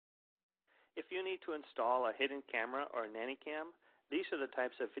If you need to install a hidden camera or a nanny cam, these are the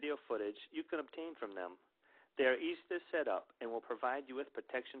types of video footage you can obtain from them. They are easy to set up and will provide you with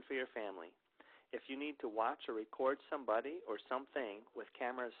protection for your family. If you need to watch or record somebody or something with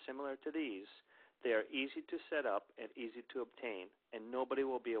cameras similar to these, they are easy to set up and easy to obtain, and nobody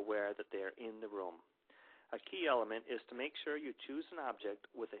will be aware that they are in the room. A key element is to make sure you choose an object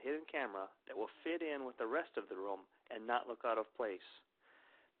with a hidden camera that will fit in with the rest of the room and not look out of place.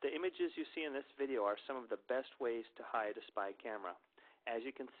 The images you see in this video are some of the best ways to hide a spy camera. As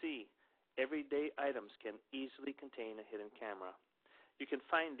you can see, everyday items can easily contain a hidden camera. You can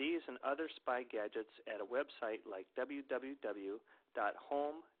find these and other spy gadgets at a website like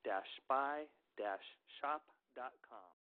www.home-spy-shop.com.